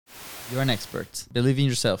You're an expert. Believe in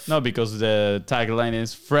yourself. No, because the tagline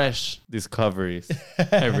is fresh discoveries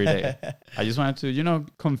every day. I just wanted to,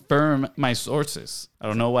 confirm my sources. I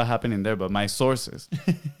don't know what happened in there, but my sources.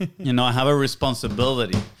 I have a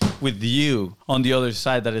responsibility with you on the other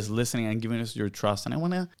side that is listening and giving us your trust. And I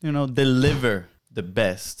want to, deliver the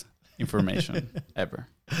best information ever.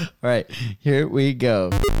 All right, here we go.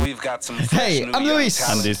 We've got some Hey, I'm Luis.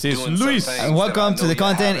 And this is Luis. And welcome to the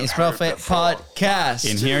Content is Profit podcast.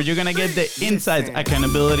 In here, you're going to get the insights,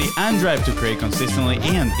 accountability, and drive to create consistently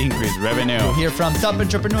and increase revenue. We'll hear from top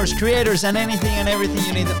entrepreneurs, creators, and anything and everything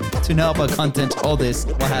you need to know about content. All this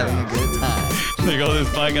while having a good time. The goal of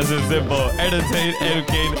this podcast is simple. Entertain,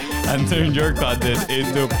 educate, and turn your content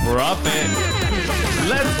into profit.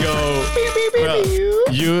 Let's go. Bro,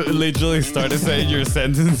 you literally started saying your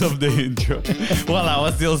sentence of the intro while I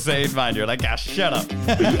was still saying mine. You're like, shut up.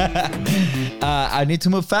 I need to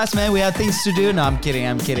move fast, man. We have things to do. No, I'm kidding.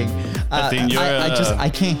 I think you're... I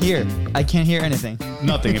can't hear. I can't hear anything.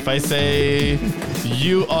 Nothing. If I say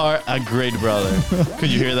you are a great brother, could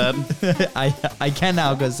you hear that? I can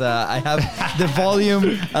now because I have the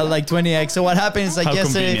volume like 20x. So what happened is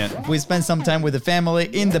yesterday convenient. We spent some time with the family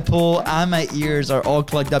in the pool and my ears are all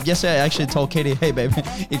plugged up. Yesterday I actually told Katie, hey babe,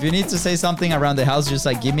 if you need to say something around the house, just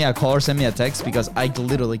give me a call or send me a text because I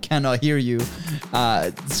literally cannot hear you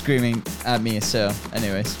screaming at me. So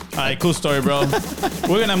anyways. All right, cool story, bro.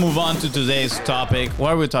 We're going to move on to today's topic.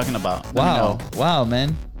 What are we talking about? Wow,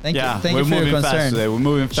 man. Thank you for your concern. We're moving fast today. We're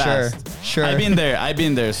moving fast. Sure. I've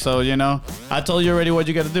been there. So, I told you already what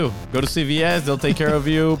you got to do. Go to CVS. They'll take care of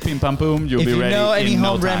you. Pim, pam, boom. You'll be ready. If you know any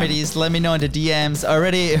home no remedies, let me know in the DMs. I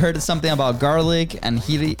already heard something about garlic and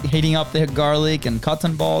heating up the garlic and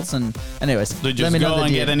cotton balls. And anyways, so just go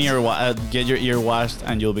and get your ear washed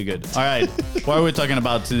and you'll be good. All right. What are we talking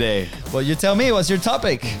about today? Well, you tell me. What's your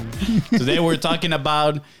topic? Today we're talking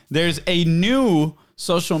about there's a new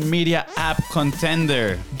social media app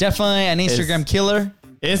contender. Definitely an Instagram killer.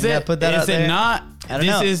 Is it? Is it not? I don't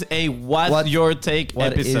know. This is a What's Your Take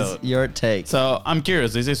episode. What is your take? So I'm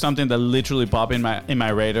curious. This is something that literally popped in my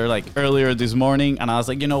radar earlier this morning, and I was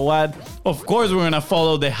like, you know what? Of course we're gonna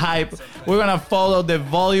follow the hype. We're gonna follow the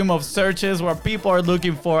volume of searches where people are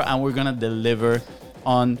looking for, and we're gonna deliver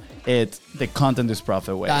on it the content is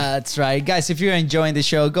profit way. That's right, guys. If you're enjoying the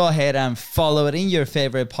show, go ahead and follow it in your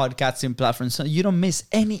favorite podcasting platform so you don't miss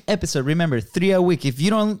any episode. Remember, 3 a week. If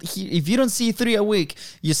you don't see 3 a week,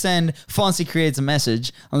 you send Fonzie creates a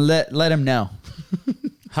message and let him know.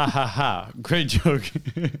 Ha ha ha! Great joke.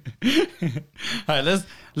 All right,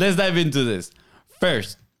 let's dive into this.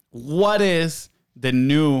 First, what is the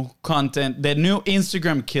new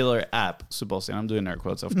Instagram killer app? Supposedly, I'm doing air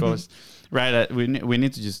quotes, of course. Right, we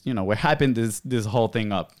need to just, we're hyping this whole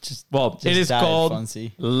thing up. It is called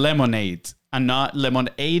Lemon8 and not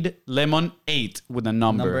Lemon8, Lemon8 with a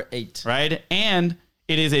number 8. Right? And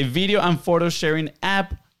it is a video and photo sharing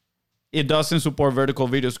app. It doesn't support vertical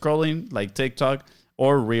video scrolling like TikTok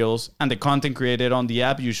or Reels. And the content created on the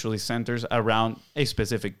app usually centers around a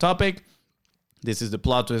specific topic. This is the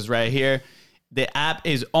plot twist right here. The app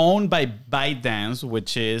is owned by ByteDance,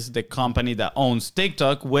 which is the company that owns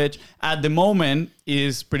TikTok, which at the moment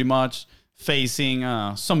is pretty much facing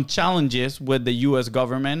some challenges with the U.S.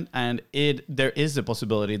 government, and there is a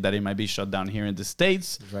possibility that it might be shut down here in the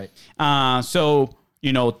States. Right. So,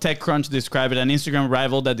 TechCrunch described it, an Instagram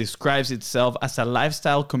rival that describes itself as a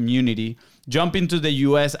lifestyle community, jumped into the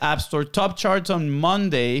U.S. App Store top charts on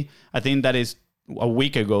Monday. I think that is a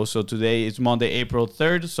week ago. So today is Monday, April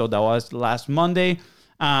 3rd. So that was last Monday,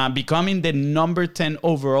 becoming the number 10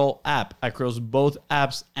 overall app across both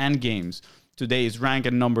apps and games. Today is ranked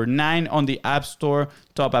at number 9 on the App Store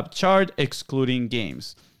top app chart, excluding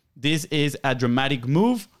games. This is a dramatic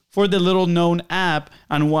move for the little known app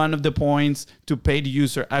and one of the points to paid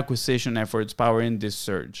user acquisition efforts powering this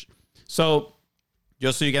surge. So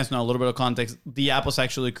just so you guys know a little bit of context, the app was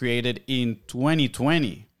actually created in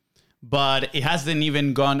 2020. But it hasn't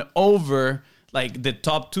even gone over the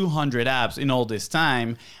top 200 apps in all this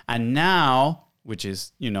time. And now, which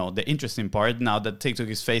is, the interesting part, now that TikTok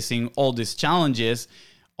is facing all these challenges,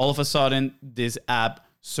 all of a sudden, this app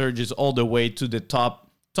surges all the way to the top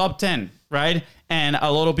 10, right? And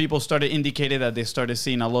a lot of people started indicating that they started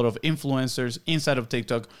seeing a lot of influencers inside of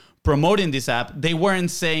TikTok promoting this app. They weren't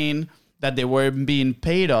saying that they were being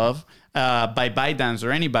paid off by ByteDance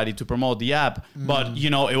or anybody to promote the app, but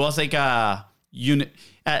it was like a unit,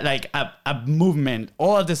 like a movement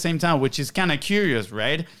all at the same time, which is kind of curious,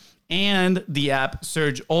 right? And the app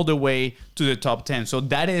surged all the way to the top 10. So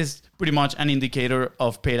that is pretty much an indicator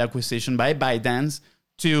of paid acquisition by ByteDance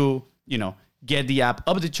to get the app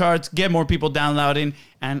up the charts, get more people downloading,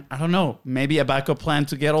 and I don't know, maybe a backup plan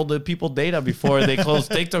to get all the people data before they close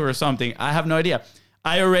TikTok or something. I have no idea.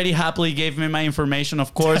 I already happily gave me my information,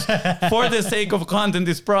 of course, for the sake of content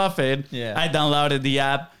is profit. Yeah. I downloaded the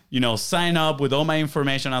app, sign up with all my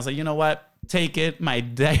information. I was like, you know what? Take it. My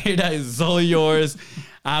data is all yours.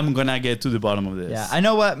 I'm gonna get to the bottom of this. Yeah, I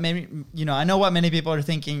know what many people are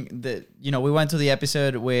thinking. That we went to the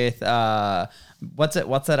episode with what's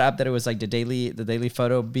that app that it was like the daily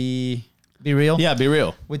photo Be Real. Yeah, Be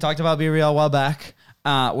Real. We talked about Be Real a while back,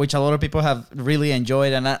 which a lot of people have really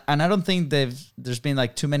enjoyed, and I don't think there's been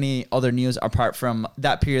like too many other news apart from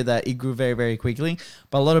that period that it grew very, very quickly.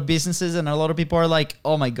 But a lot of businesses and a lot of people are like,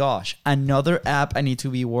 oh my gosh, another app I need to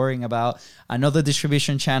be worrying about, another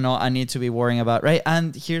distribution channel I need to be worrying about, right?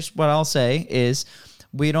 And here's what I'll say is,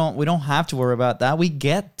 we don't have to worry about that. We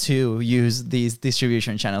get to use these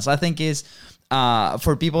distribution channels. I think is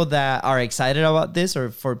for people that are excited about this,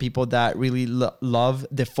 or for people that really love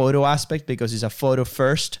the photo aspect, because it's a photo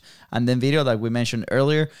first and then video, like we mentioned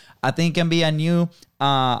earlier. I think it can be a new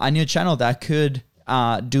channel that could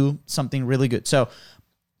do something really good. So,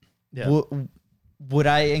 yeah. Would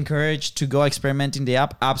I encourage to go experiment in the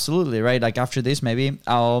app? Absolutely, right? Like after this, maybe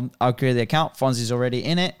I'll create the account. Fonzie's already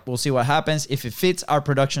in it. We'll see what happens. If it fits our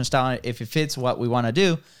production style, if it fits what we want to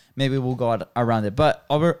do, maybe we'll go around it. But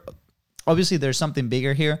obviously, there's something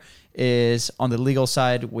bigger here, is on the legal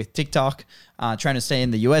side with TikTok, trying to stay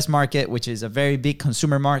in the US market, which is a very big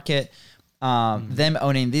consumer market. Them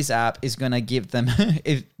owning this app is going to give them,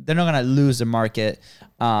 if they're not going to lose the market,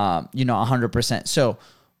 100%. So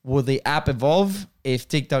will the app evolve if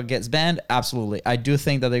TikTok gets banned? Absolutely. I do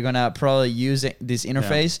think that they're going to probably use this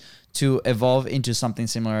interface to evolve into something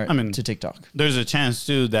similar to TikTok. There's a chance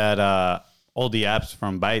too that all the apps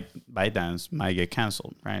from ByteDance might get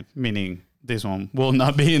canceled, right? Meaning this one will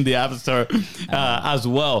not be in the App Store as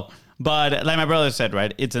well. But like my brother said,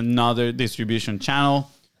 right, it's another distribution channel.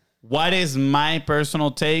 What is my personal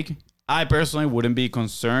take? I personally wouldn't be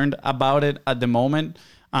concerned about it at the moment.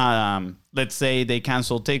 Let's say they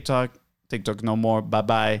cancel TikTok no more,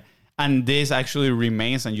 bye-bye. And this actually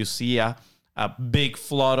remains, and you see a big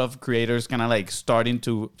flood of creators kind of like starting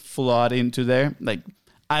to flood into there. Like,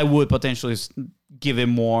 I would potentially give it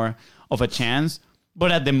more of a chance.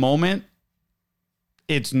 But at the moment,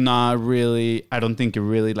 it's not really, I don't think it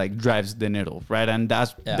really like drives the needle, right? And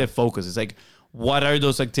that's the focus. It's like, what are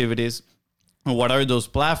those activities and what are those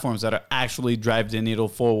platforms that are actually drive the needle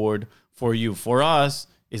forward for you? For us,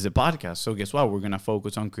 is a podcast. So guess what? We're going to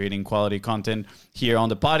focus on creating quality content here on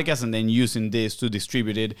the podcast, and then using this to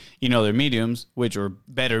distribute it in other mediums, which are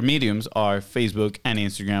better mediums are Facebook and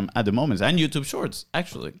Instagram at the moment, and YouTube Shorts,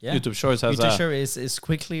 actually. Yeah. YouTube Shorts is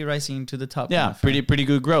quickly rising to the top. Yeah, pretty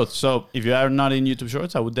good growth. So if you are not in YouTube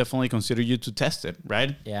Shorts, I would definitely consider you to test it,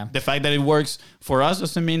 right? Yeah. The fact that it works for us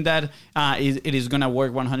doesn't mean that it is going to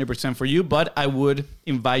work 100% for you, but I would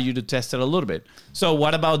invite you to test it a little bit. So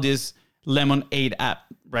what about this Lemon8 app,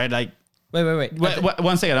 right? Like, wait.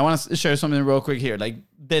 1 second. I want to share something real quick here. Like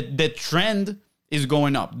the trend is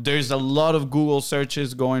going up. There's a lot of Google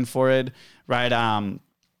searches going for it, right?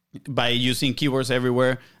 By using keywords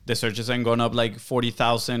everywhere, the searches are going up like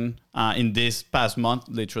 40,000 in this past month,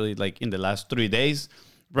 literally like in the last 3 days,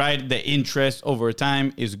 right? The interest over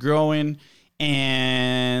time is growing,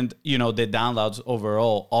 and the downloads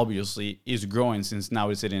overall obviously is growing, since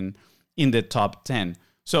now it's sitting in the top 10.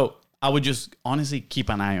 So I would just honestly keep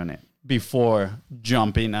an eye on it before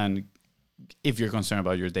jumping, and if you're concerned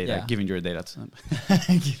about your data, giving your data to them.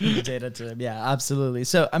 Giving your data to them. Yeah, absolutely.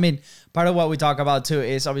 So, I mean, part of what we talk about too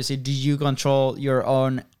is obviously, do you control your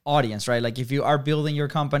own audience, right? Like if you are building your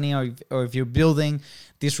company, or if you're building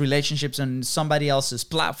these relationships on somebody else's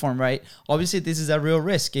platform, right? Obviously, this is a real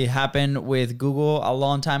risk. It happened with Google a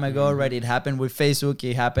long time ago, right? It happened with Facebook.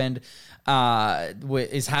 It happened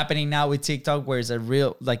is happening now with TikTok, where it's a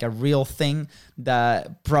real thing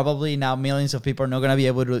that probably now millions of people are not going to be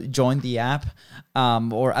able to join the app,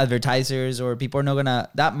 or advertisers, or people are not going to,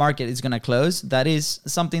 that market is going to close. That is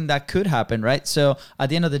something that could happen, right? So at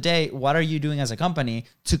the end of the day, what are you doing as a company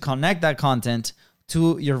to connect that content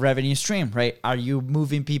to your revenue stream, right? Are you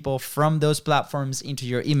moving people from those platforms into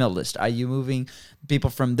your email list? Are you moving people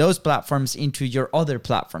from those platforms into your other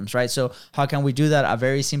platforms, right? So how can we do that? A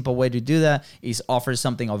very simple way to do that is offer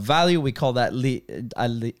something of value. We call that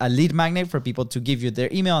a lead magnet, for people to give you their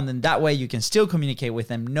email, and then that way you can still communicate with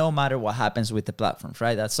them no matter what happens with the platforms,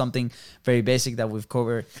 right? That's something very basic that we've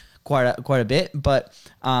covered quite a bit, but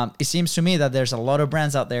it seems to me that there's a lot of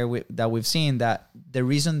brands out there that we've seen that the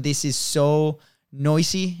reason this is so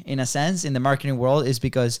noisy in a sense in the marketing world is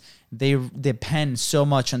because they depend so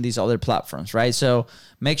much on these other platforms, right? So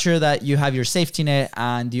make sure that you have your safety net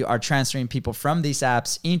and you are transferring people from these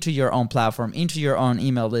apps into your own platform, into your own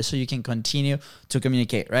email list, so you can continue to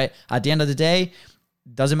communicate, right? At the end of the day,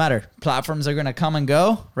 doesn't matter. Platforms are going to come and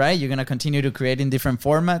go, right? You're going to continue to create in different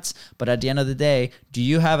formats. But at the end of the day, do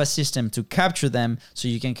you have a system to capture them so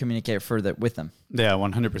you can communicate further with them? Yeah,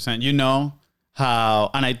 100%. You know how,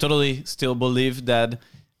 and I totally still believe that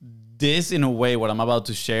this, in a way, what I'm about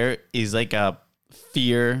to share is like a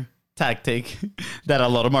fear tactic that a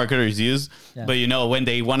lot of marketers use. Yeah. But, you know, when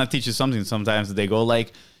they want to teach you something, sometimes they go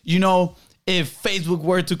like, you know, if Facebook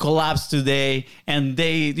were to collapse today and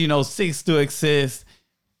they, you know, cease to exist,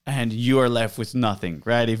 and you are left with nothing,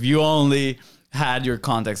 right? If you only had your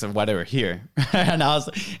contacts of whatever here. And I was,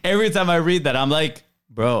 every time I read that, I'm like,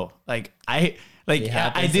 bro, like I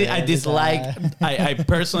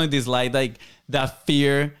personally dislike like that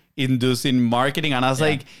fear inducing marketing. And I was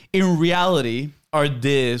like, in reality, are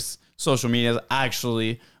this social media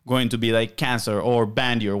actually going to be like cancer or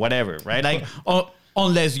ban you or whatever, right? Like,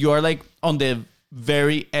 unless you're like on the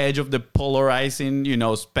very edge of the polarizing, you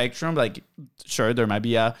know, spectrum, like sure, there might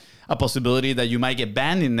be a possibility that you might get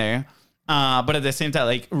banned in there. But at the same time,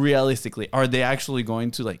 like realistically, are they actually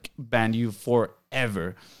going to like ban you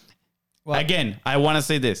forever? Well, again, I want to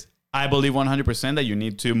say this. I believe 100% that you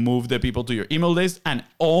need to move the people to your email list and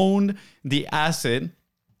own the asset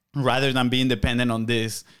rather than being dependent on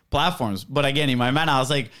these platforms. But again, in my mind, I was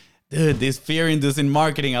like, dude, this fear-inducing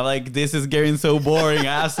marketing, I'm like, this is getting so boring.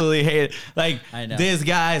 I absolutely hate it. Like, these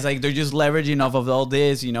guys, like, they're just leveraging off of all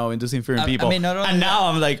this, you know, inducing fear in people. I mean, and now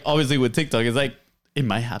I'm like, obviously with TikTok, it's like, it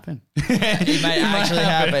might happen. It might actually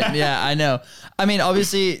happen. Yeah, I know. I mean,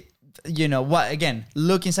 obviously, you know what, again,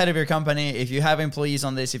 look inside of your company. If you have employees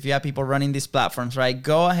on this, if you have people running these platforms, right,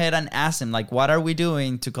 go ahead and ask them, like, what are we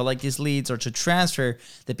doing to collect these leads or to transfer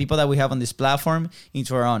the people that we have on this platform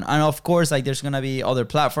into our own? And of course, like, there's going to be other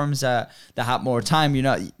platforms that have more time. You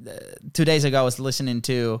know, 2 days ago, I was listening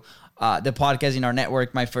to the podcast in our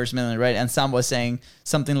network, My First Million, right? And Sam was saying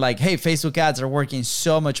something like, hey, Facebook ads are working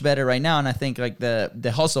so much better right now. And I think like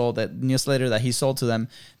the Hustle, that newsletter that he sold to them,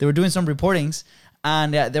 they were doing some reportings.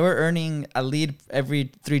 And they were earning a lead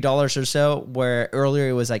every $3 or so, where earlier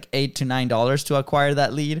it was like $8 to $9 to acquire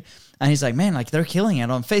that lead. And he's like, man, like they're killing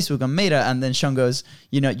it on Facebook, on Meta. And then Sean goes,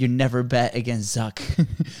 you know, you never bet against Zuck.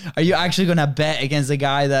 Are you actually going to bet against a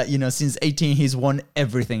guy that, you know, since 18, he's won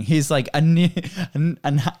everything? He's like, what's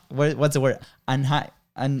the word?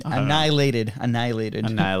 Annihilated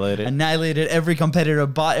every competitor,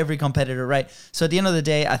 bought every competitor, right? So at the end of the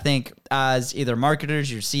day, I think as either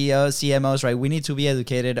marketers, your CEOs, CMOs, right, we need to be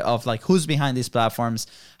educated of like who's behind these platforms,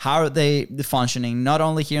 how are they functioning, not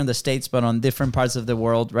only here in the States, but on different parts of the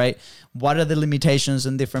world, right? What are the limitations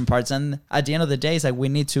in different parts? And at the end of the day, it's like we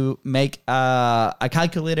need to make a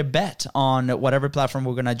calculated bet on whatever platform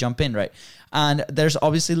we're going to jump in, right? And there's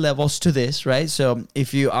obviously levels to this, right? So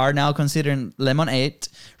if you are now considering Lemon8,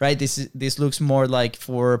 right, this looks more like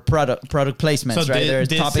for product placements, so right? There's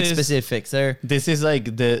topic specifics there. This is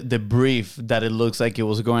like the brief that it looks like it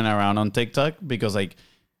was going around on TikTok, because like,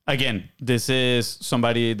 again, this is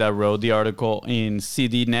somebody that wrote the article in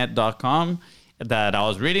cdnet.com that I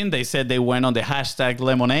was reading. They said they went on the hashtag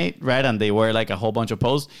Lemon8, right? And they were like a whole bunch of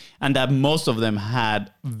posts, and that most of them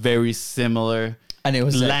had very similar and it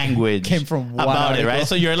was language came from one about article. it, right?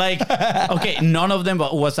 So you're like, okay, none of them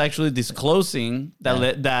was actually disclosing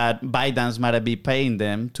that ByteDance might be paying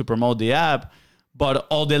them to promote the app, but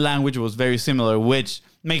all the language was very similar, which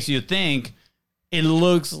makes you think it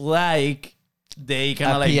looks like they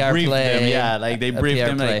kind of like briefed them. Yeah, like they briefed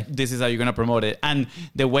them like, this is how you're going to promote it. And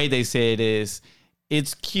the way they say it is,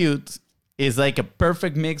 it's cute. It's like a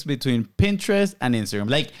perfect mix between Pinterest and Instagram.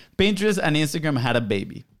 Like Pinterest and Instagram had a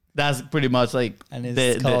baby. That's pretty much like and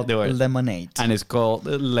it's called Lemon8. And it's called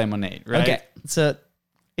Lemon8, right? Okay, so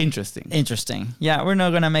interesting. Yeah, we're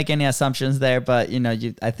not gonna make any assumptions there, but you know,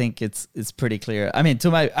 I think it's pretty clear. I mean,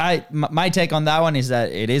 to my take on that one is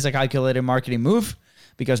that it is a calculated marketing move,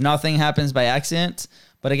 because nothing happens by accident.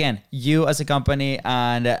 But again, you as a company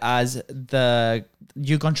and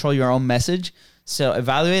you control your own message. So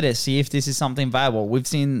evaluate it, see if this is something viable. We've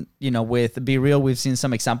seen, you know, with Be Real, we've seen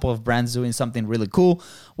some example of brands doing something really cool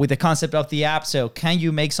with the concept of the app. So can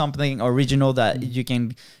you make something original that you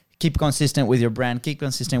can keep consistent with your brand, keep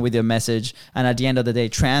consistent with your message, and at the end of the day,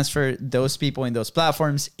 transfer those people in those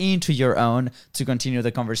platforms into your own to continue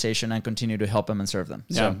the conversation and continue to help them and serve them.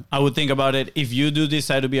 Yeah, So I would think about it. If you do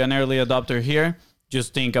decide to be an early adopter here,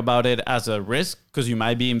 just think about it as a risk, because you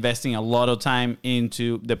might be investing a lot of time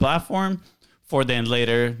into the platform for then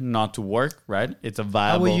later not to work, right? It's a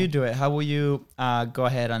viable. How will you do it? How will you go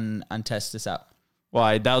ahead and test this out? Well,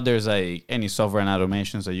 I doubt there's any software and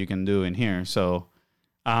automations that you can do in here. So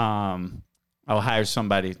I'll hire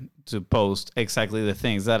somebody to post exactly the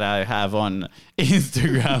things that I have on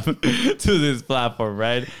Instagram to this platform,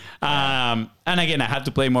 right? And again, I have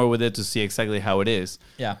to play more with it to see exactly how it is.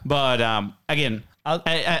 Yeah. But again,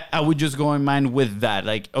 I would just go in mind with that.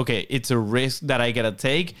 Like, okay, it's a risk that I got to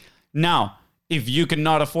take. Now, if you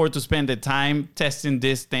cannot afford to spend the time testing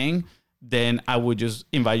this thing, then I would just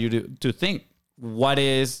invite you to think, what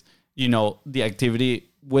is, the activity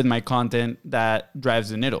with my content that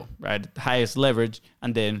drives the needle, right? Highest leverage,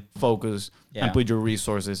 and then focus and put your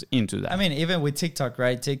resources into that. I mean, even with TikTok,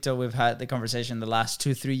 right? TikTok, we've had the conversation the last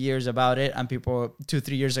 2-3 years about it, and people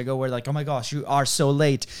 2-3 years ago were like, oh my gosh, you are so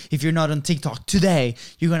late. If you're not on TikTok today,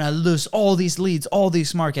 you're going to lose all these leads, all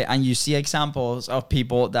this market. And you see examples of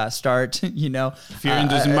people that start,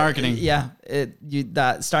 fear-inducing marketing.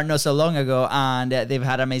 That start not so long ago, and they've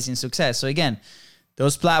had amazing success. So again,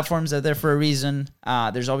 those platforms are there for a reason.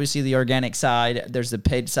 There's obviously the organic side. There's the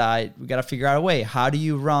paid side. We got to figure out a way. How do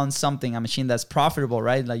you run a machine that's profitable,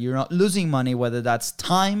 right? Like you're not losing money, whether that's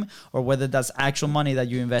time or whether that's actual money that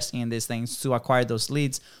you're investing in these things to acquire those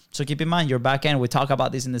leads. So keep in mind your back end. We talk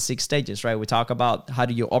about this in the 6 stages, right? We talk about how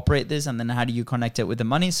do you operate this and then how do you connect it with the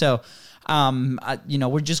money. So,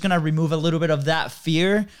 we're just going to remove a little bit of that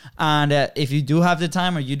fear. And if you do have the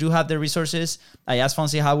time or you do have the resources, I asked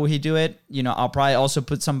Fonzie, how will he do it? I'll probably also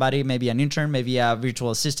put somebody, maybe an intern, maybe a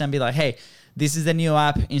virtual assistant, be like, hey, this is the new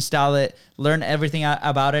app, install it, learn everything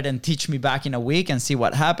about it and teach me back in a week and see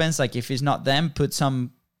what happens. Like if it's not them, put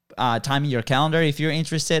some time in your calendar if you're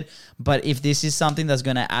interested. But if this is something that's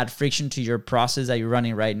going to add friction to your process that you're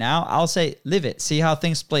running right now, I'll say live it, see how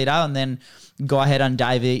things played out, and then go ahead and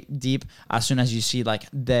dive deep as soon as you see like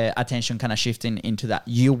the attention kind of shifting into that.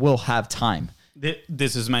 You will have time.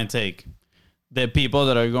 This is my take. The people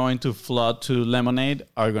that are going to flood to Lemon8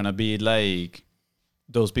 are going to be like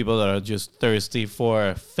those people that are just thirsty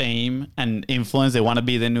for fame and influence. They want to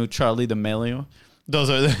be the new Charlie D'Amelio. Those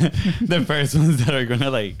are the first ones that are going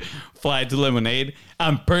to like fly to Lemon8.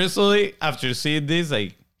 And personally, after seeing this,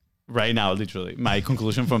 like right now, literally, my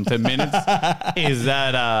conclusion from 10 minutes is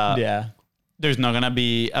that there's not going to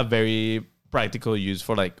be a very practical use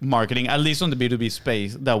for like marketing, at least on the B2B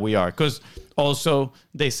space that we are. Because also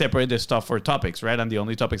they separate the stuff for topics, right? And the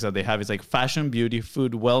only topics that they have is like fashion, beauty,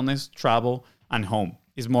 food, wellness, travel, and home.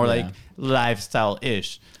 It's more like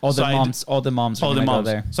lifestyle-ish. All the moms are go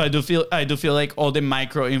there. So I do feel like all the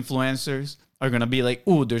micro influencers are gonna be like,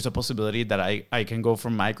 ooh, there's a possibility that I can go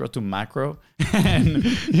from micro to macro and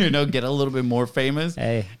get a little bit more famous.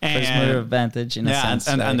 Hey, first mover advantage in a sense.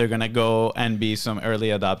 And they're gonna go and be some early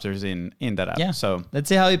adopters in that app. Yeah. So let's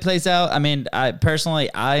see how it plays out. I mean,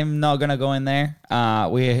 I'm not gonna go in there.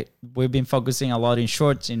 We've been focusing a lot in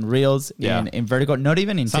shorts, in reels, in vertical, not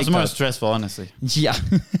even in Sounds TikTok. more stressful, honestly. Yeah.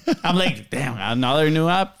 I'm like, damn, another new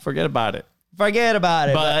app? Forget about it. But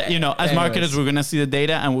as marketers, we're gonna see the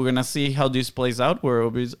data and we're gonna see how this plays out. We're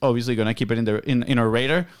obviously gonna keep it in our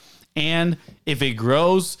radar. And if it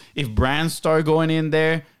grows, if brands start going in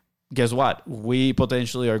there, guess what? We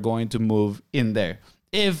potentially are going to move in there.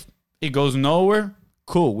 If it goes nowhere,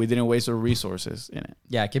 cool. We didn't waste our resources in it.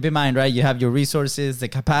 Yeah, keep in mind, right? You have your resources, the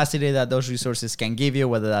capacity that those resources can give you,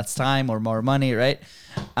 whether that's time or more money, right?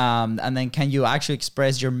 And then can you actually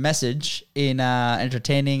express your message in an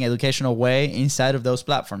entertaining, educational way inside of those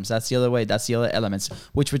platforms? That's the other way. That's the other elements,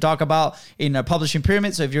 which we talk about in our publishing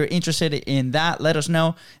pyramid. So if you're interested in that, let us know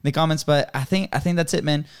in the comments. But I think that's it,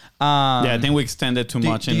 man. I think we extended too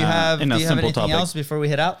much in a simple topic. Do you have anything else before we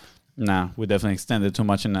head out? Nah, we definitely extended too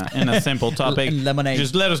much in a simple topic. Lemon8.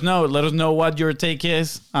 Just let us know. Let us know what your take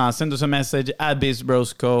is. Send us a message at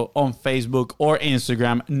BizBrosCo on Facebook or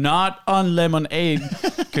Instagram. Not on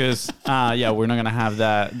Lemon8 because we're not gonna have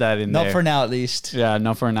that in there. Not for now, at least. Yeah,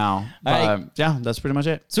 not for now. But that's pretty much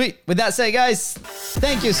it. Sweet. With that said, guys,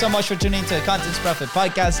 thank you so much for tuning to the Contents Profit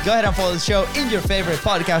Podcast. Go ahead and follow the show in your favorite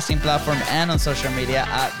podcasting platform and on social media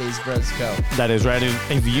at BizBrosCo. That is right.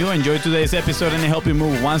 If you enjoyed today's episode and it helped you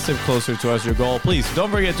move one step closer towards your goal, please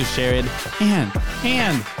don't forget to share it and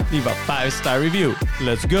leave a 5-star review.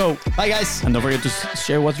 Let's go. Bye, guys. And don't forget to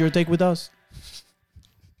share what's your take with us.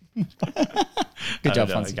 Good job,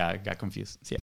 Fonzie. Got confused. See ya.